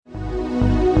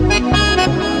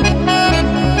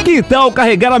Que tal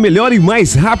carregar a melhor e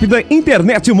mais rápida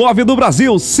internet móvel do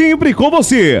Brasil, sempre com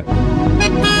você?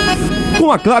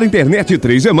 Com a Claro Internet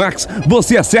 3G Max,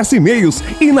 você acessa e-mails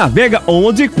e navega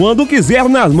onde e quando quiser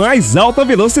na mais alta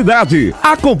velocidade.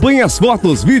 Acompanhe as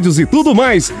fotos, vídeos e tudo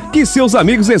mais que seus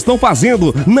amigos estão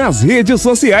fazendo nas redes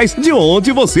sociais de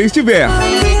onde você estiver.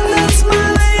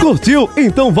 Curtiu?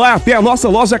 Então vá até a nossa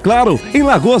loja Claro, em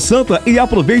Lagoa Santa, e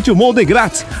aproveite o molde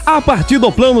grátis a partir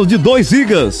do plano de 2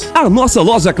 GB. A nossa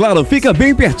loja Claro fica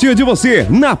bem pertinho de você,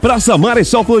 na Praça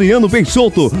Marechal Floriano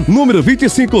Peixoto, número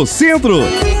 25, Centro.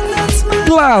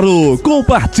 Claro,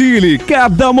 compartilhe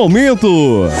cada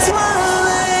momento.